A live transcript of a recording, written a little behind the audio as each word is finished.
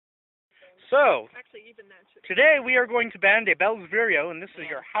So, Actually, even that should. today we are going to band a Bell's Vireo, and this is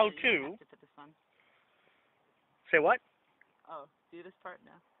your how-to. Say what? Oh, do this part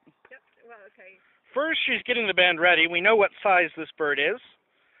now. Yep. Well, okay. First, she's getting the band ready. We know what size this bird is,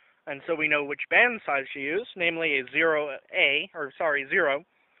 and so we know which band size to use, namely a 0.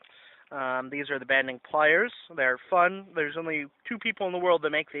 These are the banding pliers. They're fun. There's only 2 people in the world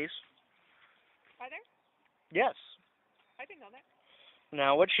that make these. Are there? Yes. I didn't know that.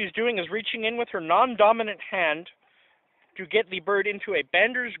 Now, what she's doing is reaching in with her non-dominant hand to get the bird into a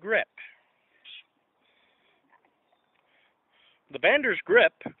bander's grip. The bander's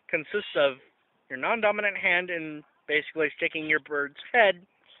grip consists of your non-dominant hand and basically sticking your bird's head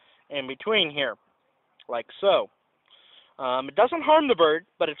in between here, like so. It doesn't harm the bird,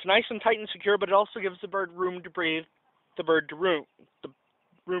 but it's nice and tight and secure, but it also gives the bird room to breathe, room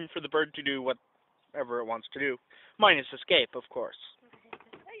for the bird to do whatever it wants to do, minus escape, of course.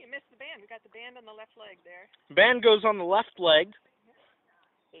 Hey, you missed the band. We got the band on the left leg there. Band goes on the left leg.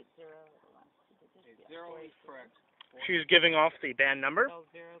 80 is correct. She's giving off the band number.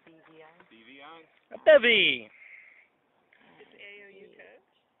 0 BVI. A bevy. It's AOU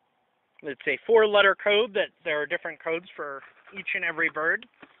code. It's a 4-letter code that there are different codes for each and every bird.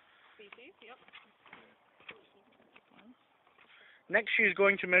 Species, yep. Next, she's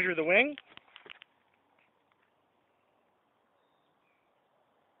going to measure the wing.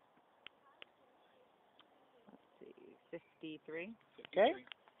 Let's see, 53. Okay.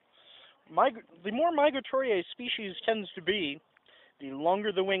 The more migratory a species tends to be, the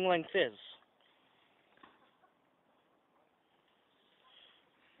longer the wing length is.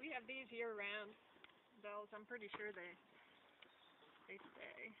 We have these year-round bells. I'm pretty sure they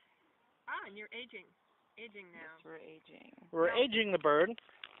stay. And you're aging now. Yes, we're aging. We're aging the bird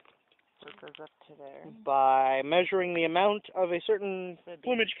So it goes up to there. by measuring the amount of a certain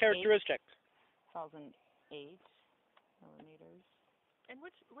plumage characteristic. 1,008 millimeters. And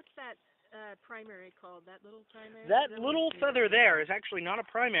what's that primary called? That little primary? That little feather there is actually not a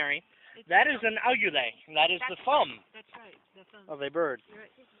primary. That is an ungulate. That is the thumb That's right. The thumb. of a bird. You're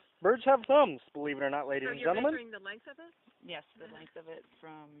right. Birds have thumbs, believe it or not, ladies So and you're gentlemen. measuring the length of it? Yes, the length of it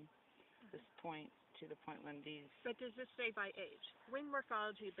from this point to the point when these. But does this say by age? Wing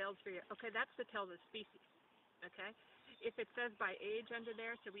morphology, Bell's Vireo. Okay, that's to tell the species. Okay? If it says by age under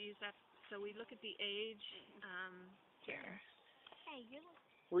there, so we use that. So we look at the age. Here. Hey, you look.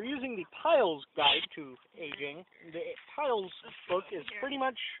 We're using the Piles Guide to Aging. The Piles book is pretty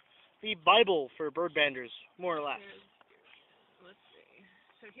much the Bible for bird banders, more or less. Let's see.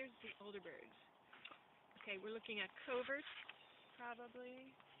 So here's the older birds. Okay, we're looking at coverts,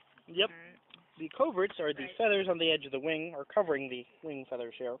 probably. Yep. The coverts are the feathers on the edge of the wing, or covering the wing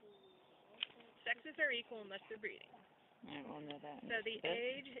feathers here. Sexes are equal unless they're breeding. I will know that. So the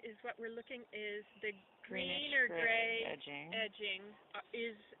age is what we're looking is the Greenish green or gray edging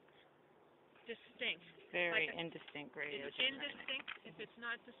is distinct. Very like indistinct gray It's edging. indistinct. If it's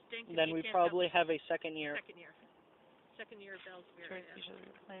not distinct, Then we probably have a second year. Second year Bell's Vireo. Short usually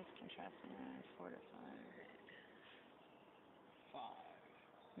replace contrasting 4 to 5.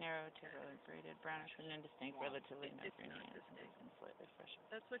 Narrow to really braided, brownish with indistinct, relatively no green and slightly fresher.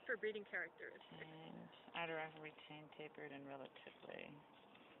 Let's look for breeding characteristics. And outer eye retained, tapered, and relatively.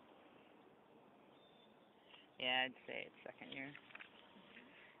 Yeah, I'd say it's second year.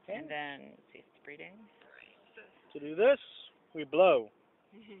 Okay. And then, let's see, it's breeding. To do this, we blow.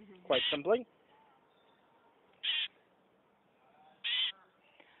 Quite simply.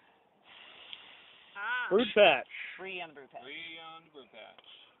 Brood patch. 3 on the brood patch.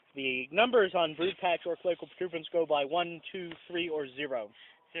 The numbers on brood patch or colloquial protuberance go by 1, 2, 3, or 0.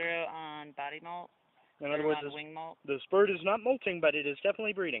 0 on body molt. In other words, on wing molt. this bird is not molting, but it is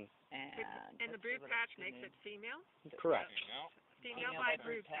definitely breeding. And the brood patch makes it female? Correct. Female by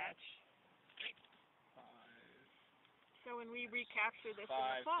brood patch. So when we recapture this in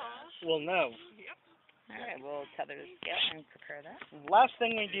the fall... We'll know. Yep. All right, we'll tether the scale and prepare that. Last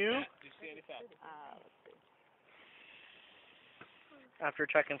thing we do, Let's see. after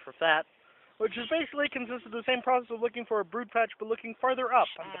checking for fat, which is basically consists of the same process of looking for a brood patch, but looking farther up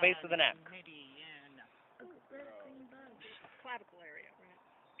on the base of the neck. Clavicle area, right?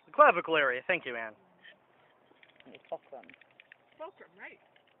 The clavicle area. Thank you, Anne. Fulcrum. Fulcrum, right.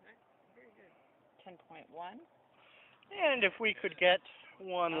 Very good. 10.1. And if we could get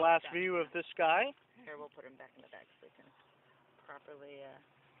one last view of this guy. Here, we'll put him back in the bag so we can properly...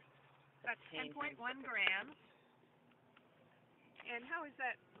 That's 10.1 grams. And how is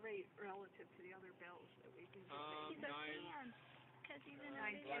that rate relative to the other bells that we can see? has even a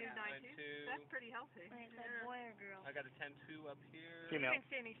 9-2, baby? 9-2. That's pretty healthy. Wait, is that boy or girl? I got a 10-2 up here. You Female. didn't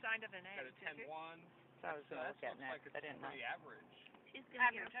see any sign of an Got egg, a did you? 10-1. So I was So gonna that look at looks like next. it's I didn't know. pretty average. She's gonna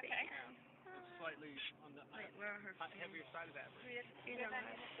Average, get a okay. Yeah. It's slightly on the Wait, where are her heavier side of average. She's a red.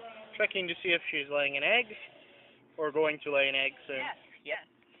 Checking to see if she's laying an egg or going to lay an egg soon. Yes, yes.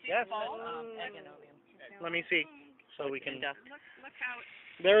 See Yes. the ball? Egg and ovum. Let me see. So we can. Look how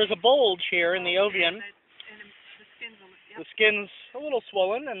There is a bulge here in the ovium. and the skin's a little, The skin's a little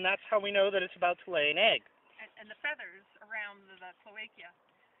swollen, and that's how we know that it's about to lay an egg. and the feathers around the cloacia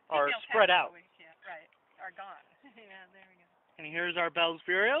Are females spread have out. cloacia, right, are gone. Yeah, there we go. And here's our Bell's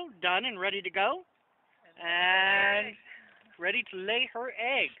Vireo, done and ready to go, and ready to lay her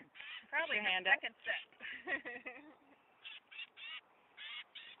egg. Probably Your the hand up. second set.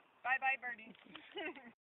 Bye-bye, birdie.